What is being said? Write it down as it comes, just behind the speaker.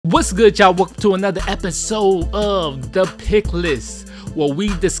What's good, y'all? Welcome to another episode of The Pick List, where we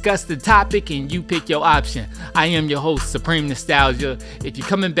discuss the topic and you pick your option. I am your host, Supreme Nostalgia. If you're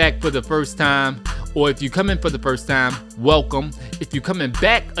coming back for the first time, or if you're coming for the first time, welcome. If you're coming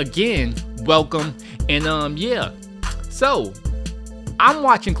back again, welcome. And yeah, so I'm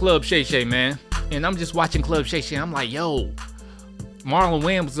watching Club Shay Shay, man, and I'm just watching Club Shay Shay. I'm like, yo, Marlon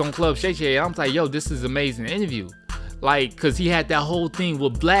Wayans was on Club Shay Shay. I'm like, yo, this is an amazing interview. Like, cause he had that whole thing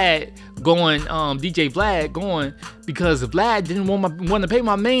with Vlad going, DJ Vlad going, because Vlad didn't want to pay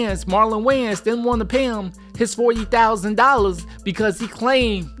my man's, Marlon Wayans didn't want to pay him his $40,000 because he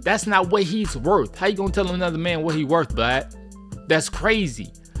claimed that's not what he's worth. How you gonna tell another man what he worth, Vlad? That's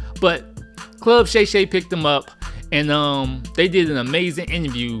crazy. But Club Shay Shay picked him up, and they did an amazing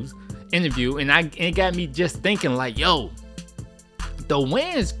interview, and it got me just thinking, like, yo, the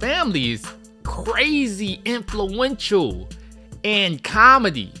Wayans family is crazy influential in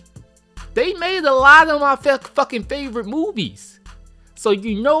comedy. They made a lot of my fucking favorite movies. So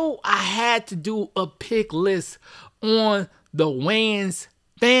you know I had to do a pick list on the Wayans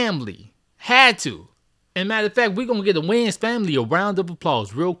family. Had to. And matter of fact, we're gonna get the Wayans family a round of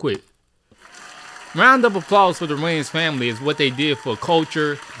applause real quick. Round of applause for the Wayans family is what they did for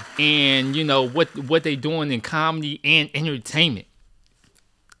culture and, you know, what they doing in comedy and entertainment.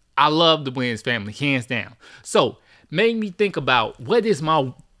 I love the Wayans family, hands down. So, made me think about what is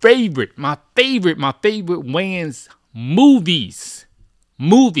my favorite Wayans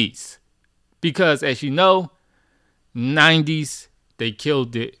movies. Because, as you know, 90s, they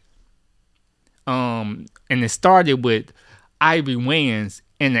killed it. And it started with Ivory Wayans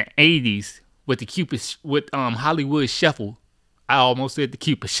in the 80s with Hollywood Shuffle. I almost said the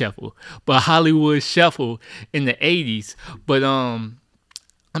Cupid Shuffle, but Hollywood Shuffle in the 80s. But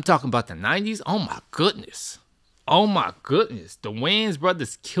I'm talking about the 90s. Oh my goodness. The Wayans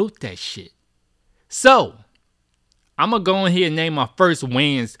brothers killed that shit. So, I'm going to go in here and name my first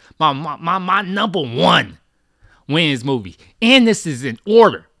Wayans, my number one Wayans movie. And this is in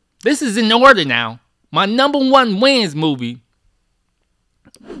order. Now. My number one Wayans movie,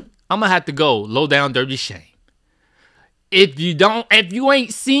 I'm going to have to go Low Down Dirty Shame. If you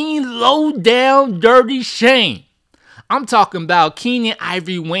ain't seen Low Down Dirty Shame, I'm talking about Keenen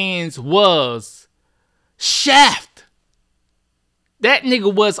Ivory Wayans was Shaft. That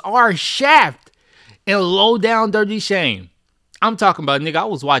nigga was our Shaft in Low Down Dirty Shame. I'm talking about, nigga, I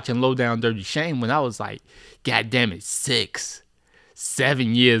was watching Low Down Dirty Shame when I was like, goddamn it, 6,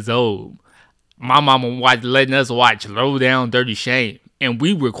 7 years old. My mama letting us watch Low Down Dirty Shame. And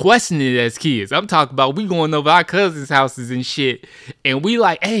we requesting it as kids. I'm talking about we going over our cousins' houses and shit. And we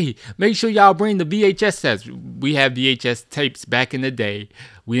like, hey, make sure y'all bring the VHS tapes. We have VHS tapes back in the day.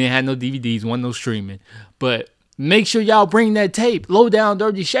 We didn't have no DVDs, wasn't no streaming. But make sure y'all bring that tape, Low Down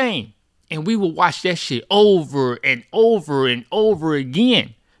Dirty Shame. And we will watch that shit over and over and over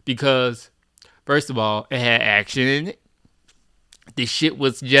again. Because, first of all, it had action in it. This shit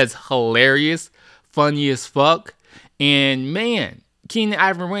was just hilarious, funny as fuck. And man, Keenen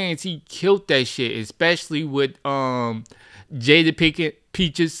Ivory Wayans, he killed that shit, especially with Jada Pinkett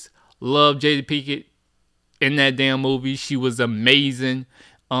Peaches. Love Jada Pinkett in that damn movie. She was amazing.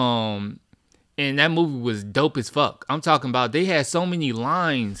 And that movie was dope as fuck. I'm talking about they had so many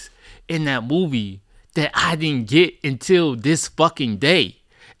lines in that movie that I didn't get until this fucking day.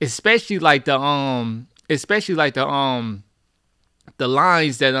 Especially like the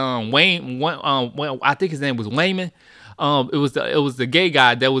lines that Wayne, I think his name was Wayman. It was the gay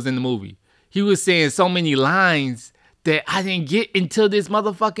guy that was in the movie. He was saying so many lines that I didn't get until this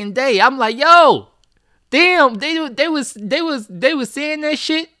motherfucking day. I'm like, yo, damn, they was saying that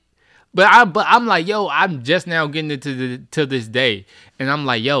shit. But I'm like, yo, I'm just now getting it to this day, and I'm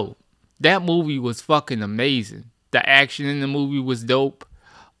like, yo, that movie was fucking amazing. The action in the movie was dope.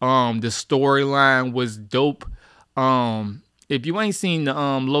 The storyline was dope. If you ain't seen the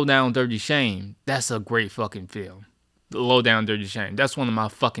Low Down Dirty Shame, that's a great fucking film. The Low Down Dirty Shame. That's one of my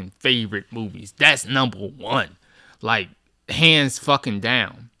fucking favorite movies. That's number one. Like, hands fucking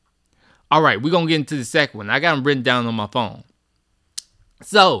down. Alright, we're gonna get into the second one. I got them written down on my phone.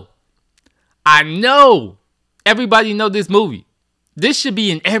 So, I know everybody know this movie. This should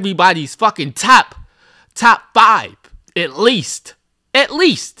be in everybody's fucking top 5. At least.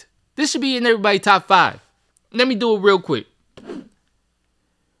 This should be in everybody's top 5. Let me do it real quick.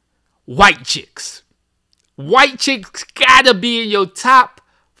 White Chicks. White Chicks gotta be in your top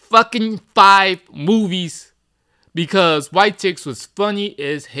fucking 5 movies because White Chicks was funny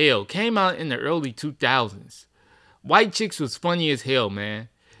as hell. Came out in the early 2000s. White Chicks was funny as hell, man.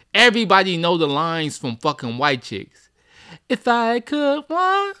 Everybody know the lines from fucking White Chicks. If I could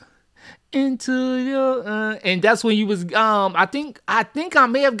walk into your and that's when you was I think I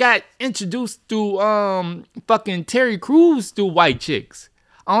may have got introduced to fucking Terry Crews through White Chicks.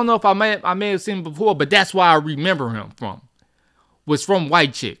 I don't know if I may have seen him before, but that's why I remember him from. Was from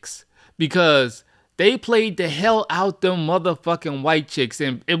White Chicks. Because they played the hell out them motherfucking White Chicks,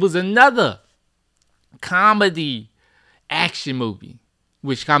 and it was another comedy action movie.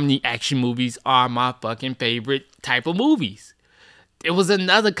 Which comedy action movies are my fucking favorite type of movies. It was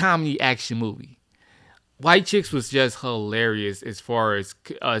another comedy action movie. White Chicks was just hilarious as far as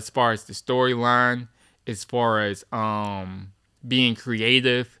the storyline, as far as being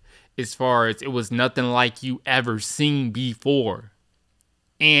creative, as far as it was nothing like you ever seen before.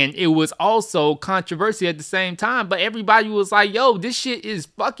 And it was also controversial at the same time, but everybody was like, yo, this shit is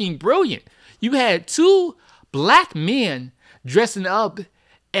fucking brilliant. You had two black men dressing up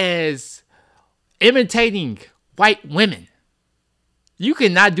as imitating white women. You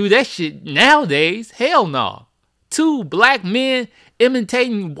cannot do that shit nowadays. Hell no. Two black men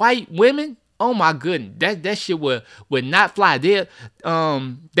imitating white women. Oh my goodness. That shit would not fly. They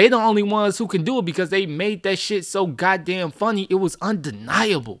the only ones who can do it because they made that shit so goddamn funny. It was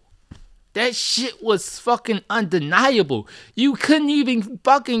undeniable. That shit was fucking undeniable. You couldn't even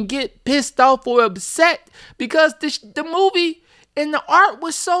fucking get pissed off or upset because the movie and the art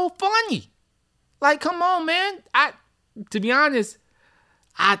was so funny. Like, come on, man. To be honest,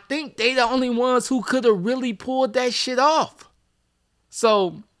 I think they the only ones who could have really pulled that shit off.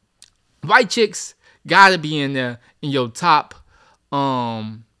 So, White Chicks gotta be in there in your top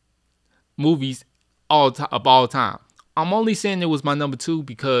movies of all time. I'm only saying it was my number 2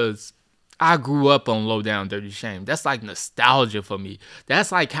 because I grew up on Low Down Dirty Shame. That's like nostalgia for me.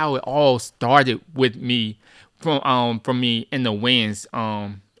 That's like how it all started with me from me and the Wayans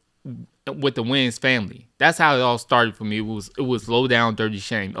with the Wayans family. That's how it all started for me. It was Low Down Dirty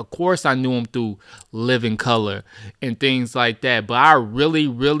Shame. Of course, I knew him through Living Color and things like that, but I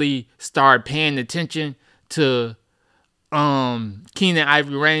really started paying attention to Keenan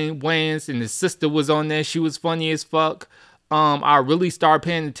Ivory Wayans, and his sister was on there. She was funny as fuck. I really started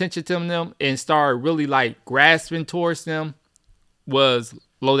paying attention to them and started really like grasping towards them was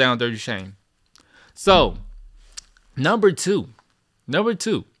Low Down Dirty Shame. So, number two. No,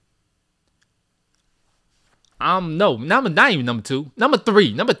 not even number 2. Number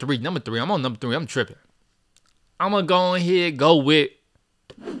three. I'm on number 3. I'm tripping. I'm gonna go ahead go with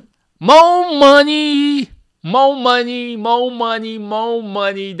More Money. That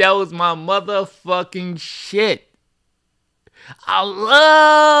was my motherfucking shit. I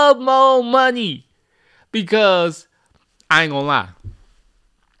love More Money because I ain't gonna lie.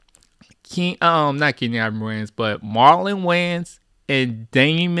 Not Keenan Ivory Wayans, but Marlon Wayans and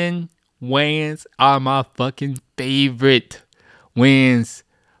Damon Wayans are my fucking favorite Wayans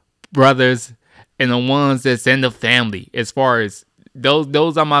brothers and the ones that's in the family. As far as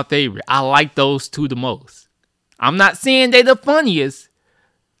those are my favorite. I like those two the most. I'm not saying they the funniest,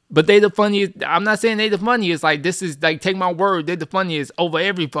 but they the funniest. I'm not saying they the funniest. Like, this is like, take my word, they're the funniest over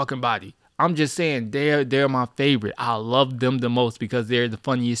every fucking body. I'm just saying they're my favorite. I love them the most because they're the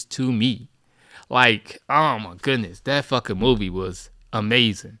funniest to me. Like, oh my goodness, that fucking movie was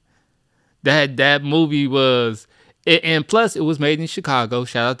amazing. That movie was, and plus it was made in Chicago.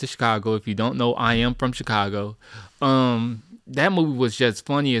 Shout out to Chicago. If you don't know, I am from Chicago. That movie was just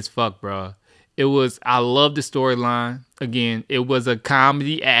funny as fuck, bro. I love the storyline. Again, it was a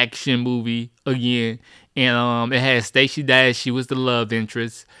comedy action movie again. And it had Stacey Dash. She was the love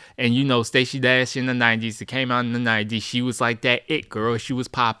interest. And you know, Stacey Dash in the 90s, it came out in the 90s. She was like that it girl. She was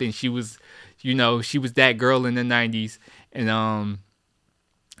popping. She was, she was that girl in the 90s. And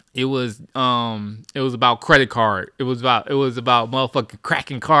it was about credit card. It was about motherfucking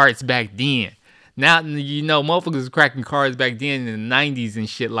cracking cards back then. Now, motherfuckers was cracking cards back then in the 90s and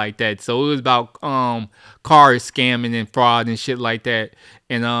shit like that. So it was about card scamming and fraud and shit like that.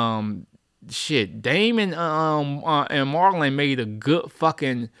 And Damon and Marlon made a good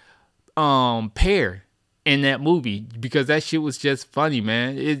fucking pair in that movie because that shit was just funny,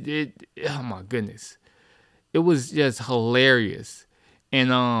 man. Oh my goodness. It was just hilarious.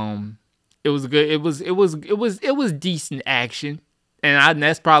 And it was good. It was decent action. And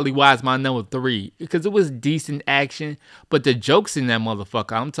that's probably why it's my number 3, because it was decent action, but the jokes in that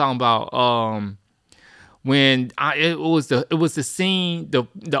motherfucker. I'm talking about when it was the scene,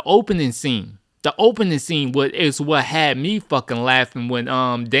 the opening scene The opening scene is what had me fucking laughing when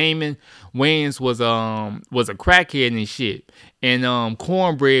Damon Wayans was a crackhead and shit, and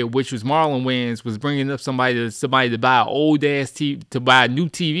Cornbread, which was Marlon Wayans, was bringing up somebody to buy an old ass TV, to buy a new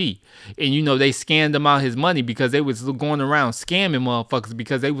TV, and they scammed him out his money because they was going around scamming motherfuckers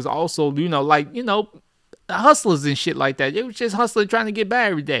because they was also hustlers and shit like that. They was just hustling trying to get by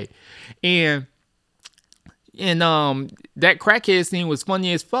every day, and that crackhead scene was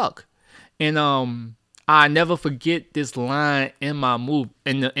funny as fuck. And I never forget this line in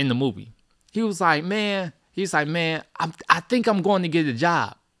the movie. He was like, man, I think I'm going to get a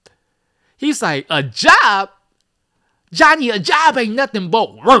job. He's like, a job? Johnny, a job ain't nothing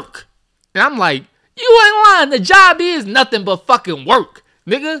but work. And I'm like, you ain't lying. The job is nothing but fucking work,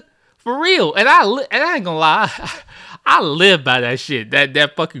 nigga. For real. And I ain't gonna lie. I live by that shit.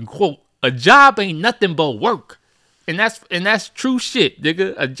 That fucking quote. A job ain't nothing but work. And that's true shit,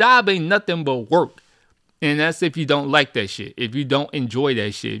 nigga. A job ain't nothing but work. And that's if you don't like that shit. If you don't enjoy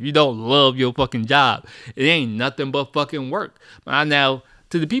that shit. If you don't love your fucking job. It ain't nothing but fucking work. Now,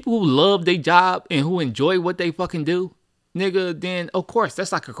 to the people who love their job and who enjoy what they fucking do, nigga, then of course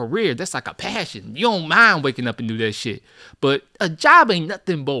that's like a career. That's like a passion. You don't mind waking up and do that shit. But a job ain't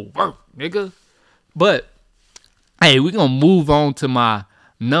nothing but work, nigga. But, hey, we're gonna move on to my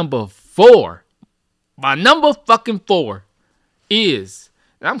number 4. My number fucking 4 is,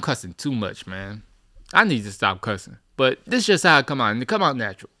 and I'm cussing too much, man. I need to stop cussing. But this is just how it come out. It come out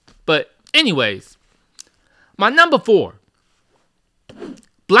natural. But anyways, my number 4.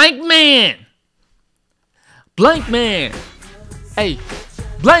 Blank Man. Blank Man. Hey,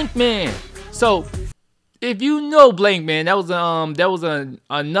 Blank Man. So, if you know Blank Man, that was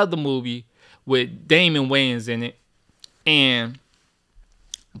another movie with Damon Wayans in it. And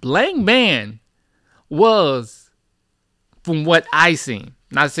Blank Man was, from what I seen,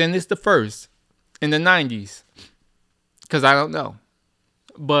 not saying it's the first, in the 90s, because I don't know,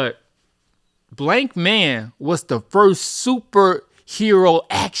 but Blank Man was the first superhero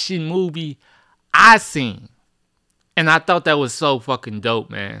action movie I seen, and I thought that was so fucking dope,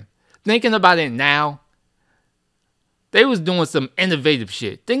 man. Thinking about it now, they was doing some innovative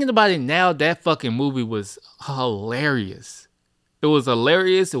shit. Thinking about it now, that fucking movie was hilarious. It was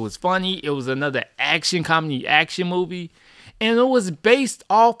hilarious. It was funny. It was another comedy action movie. And it was based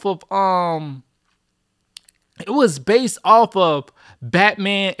off of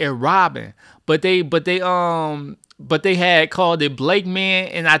Batman and Robin. But they had called it Blake Man,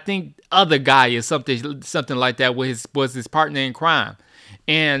 and I think other guy or something like that was his partner in crime.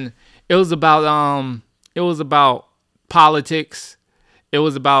 And it was about politics. It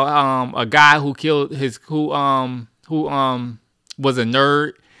was about a guy who was a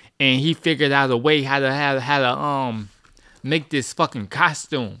nerd, and he figured out a way how to make this fucking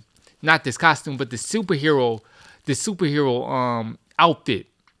costume. Not this costume, but the superhero outfit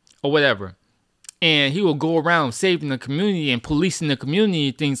or whatever. And he will go around saving the community and policing the community,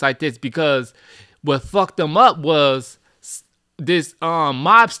 things like this, because what fucked him up was this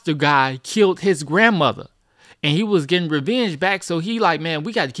mobster guy killed his grandmother, and he was getting revenge back. So he like, man,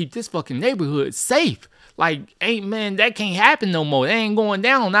 we got to keep this fucking neighborhood safe. Like, that can't happen no more. It ain't going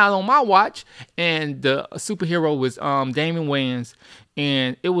down, not on my watch. And the superhero was Damon Wayans,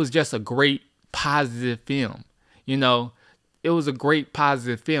 and it was just a great positive film. It was a great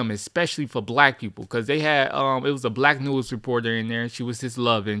positive film, especially for black people, because they had it was a black news reporter in there, and she was his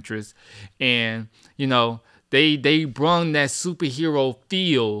love interest, and they brung that superhero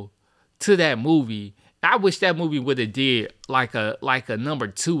feel to that movie. I wish that movie would have did like a number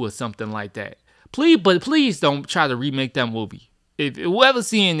 2 or something like that. Please don't try to remake that movie. If whoever's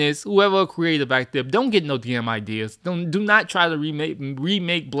seeing this, whoever creative back there, don't get no damn ideas. Do not try to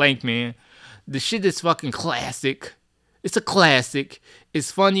remake Blank Man. The shit is fucking classic. It's a classic.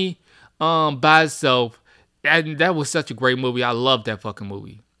 It's funny by itself. And that was such a great movie. I love that fucking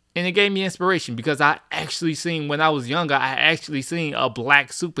movie. And it gave me inspiration because when I was younger, I actually seen a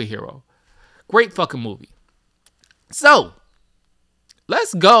black superhero. Great fucking movie. So,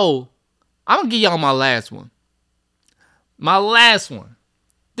 let's go. I'm going to give y'all my last one. My last one.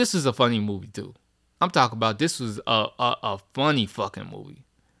 This is a funny movie too. I'm talking about this was a funny fucking movie.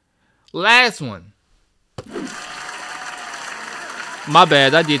 Last one. My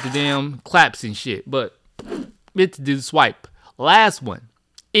bad, I did the damn claps and shit, but meant to do the swipe. Last one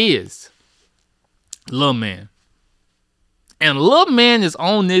is Lil Man. And Lil Man is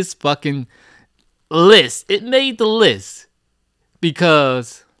on this fucking list. It made the list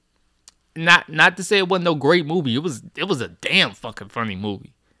because not to say it wasn't no great movie. It was a damn fucking funny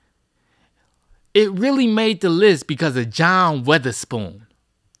movie. It really made the list because of John Witherspoon.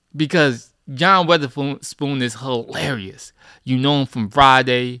 Because John Witherspoon is hilarious. You know him from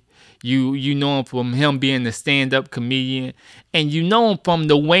Friday. You know him from him being a stand-up comedian, and you know him from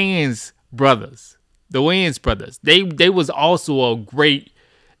the Wayans brothers. The Wayans brothers. They was also a great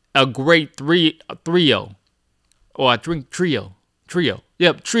trio. Or I think trio.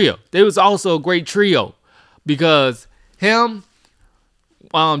 Yep, trio. They was also a great trio because him,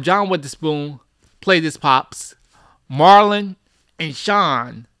 John Witherspoon played his pops, Marlon and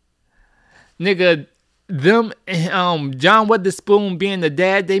Sean. Nigga, them John Witherspoon being the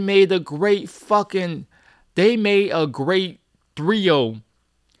dad, they made a great trio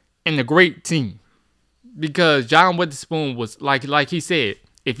and a great team. Because John Witherspoon was like he said,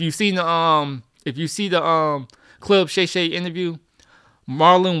 if you see the Club Shay Shay interview,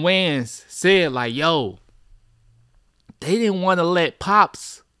 Marlon Wayans said like, yo, they didn't want to let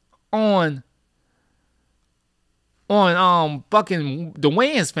Pops on fucking the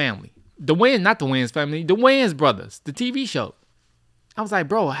Wayans family. The Wayans brothers, the TV show. I was like,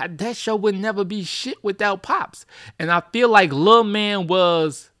 bro, that show would never be shit without Pops. And I feel like Lil Man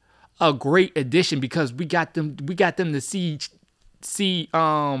was a great addition because we got them to see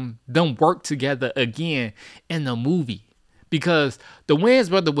them work together again in the movie. Because the Wayans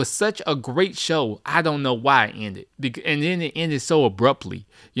brother was such a great show. I don't know why it ended. And then it ended so abruptly.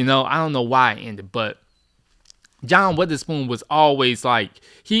 You know, I don't know why it ended. But John Witherspoon was always like,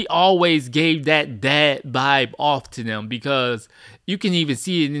 he always gave that dad vibe off to them. Because you can even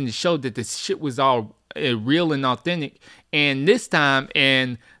see it in the show that the shit was all real and authentic. And this time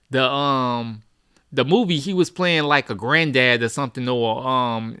in the movie, he was playing like a granddad or something,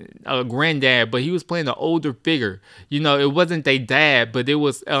 or a granddad, but he was playing an older figure. You know, it wasn't their dad, but it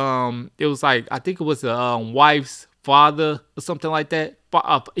was like, I think it was the wife's father or something like that.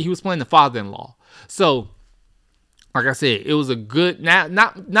 He was playing the father-in-law. So, like I said, it was a good,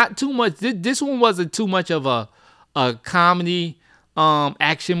 not too much. This one wasn't too much of a comedy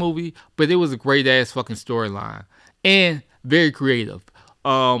action movie, but it was a great ass fucking storyline and very creative.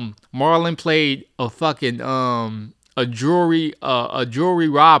 Marlon played a fucking a jewelry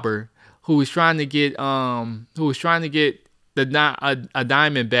robber who was trying to get a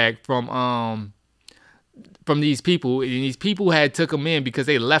diamond back from these people, and these people had took him in because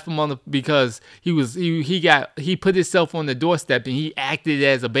they left him because he put himself on the doorstep and he acted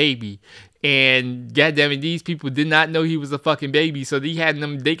as a baby. And goddamn it, these people did not know he was a fucking baby, so they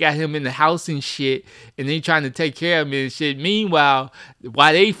got him in the house and shit, and they trying to take care of him and shit. Meanwhile,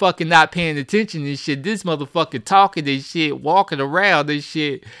 while they fucking not paying attention and shit, this motherfucker talking and shit, walking around and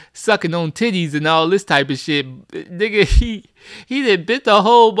shit, sucking on titties and all this type of shit. Nigga, he done bit the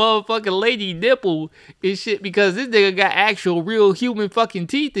whole motherfucking lady nipple and shit because this nigga got actual real human fucking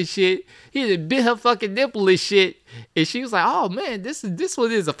teeth and shit. He done bit her fucking nipple and shit. And she was like, oh man, this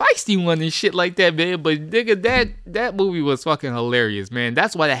one is a feisty one and shit like that, man. But nigga, that movie was fucking hilarious, man.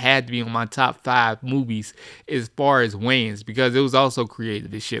 That's why it had to be on my top 5 movies as far as Wayans, because it was also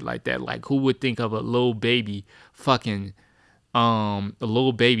creative and shit like that. Like, who would think of a little baby fucking a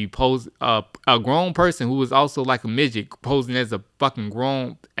little baby pose a grown person who was also like a midget posing as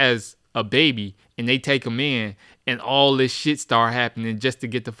a baby, and they take him in, and all this shit start happening just to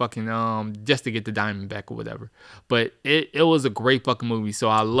get the fucking just to get the diamond back or whatever. But it was a great fucking movie, so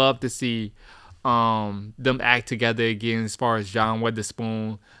I love to see them act together again as far as John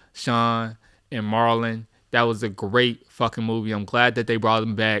Witherspoon, Sean, and Marlon. That was a great fucking movie. I'm glad that they brought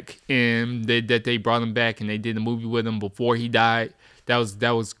him back, and that they brought him back and they did a movie with him before he died. That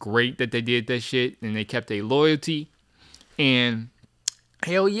was great that they did that shit, and they kept their loyalty. And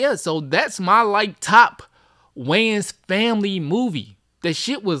hell yeah, so that's my like top Wayans family movie. The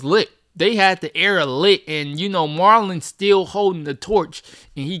shit was lit. They had the era lit, and you know Marlon's still holding the torch,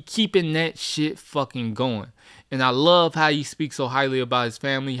 and he keeping that shit fucking going. And I love how he speaks so highly about his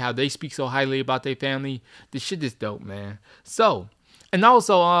family, how they speak so highly about their family. This shit is dope, man. So, and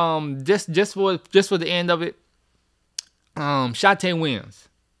also, just for the end of it, Shantae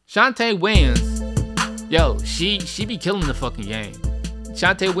Wayans, yo, she be killing the fucking game.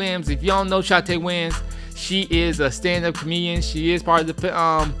 Shantae Wayans, if you don't know Shantae Wayans, she is a stand-up comedian. She is part of the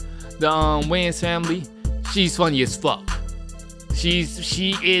Wayans family. She's funny as fuck. She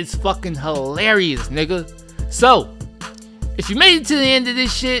is fucking hilarious, nigga. So, if you made it to the end of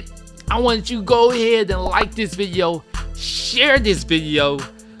this shit, I want you to go ahead and like this video, share this video,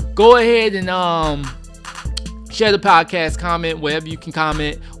 go ahead and share the podcast, comment wherever you can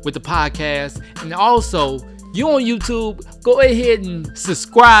comment with the podcast, and also you on YouTube, go ahead and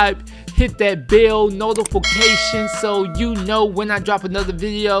subscribe, hit that bell notification so you know when I drop another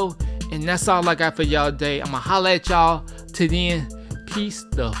video. And that's all I got for y'all today. I'ma holla at y'all. Till then, peace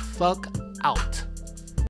the fuck out.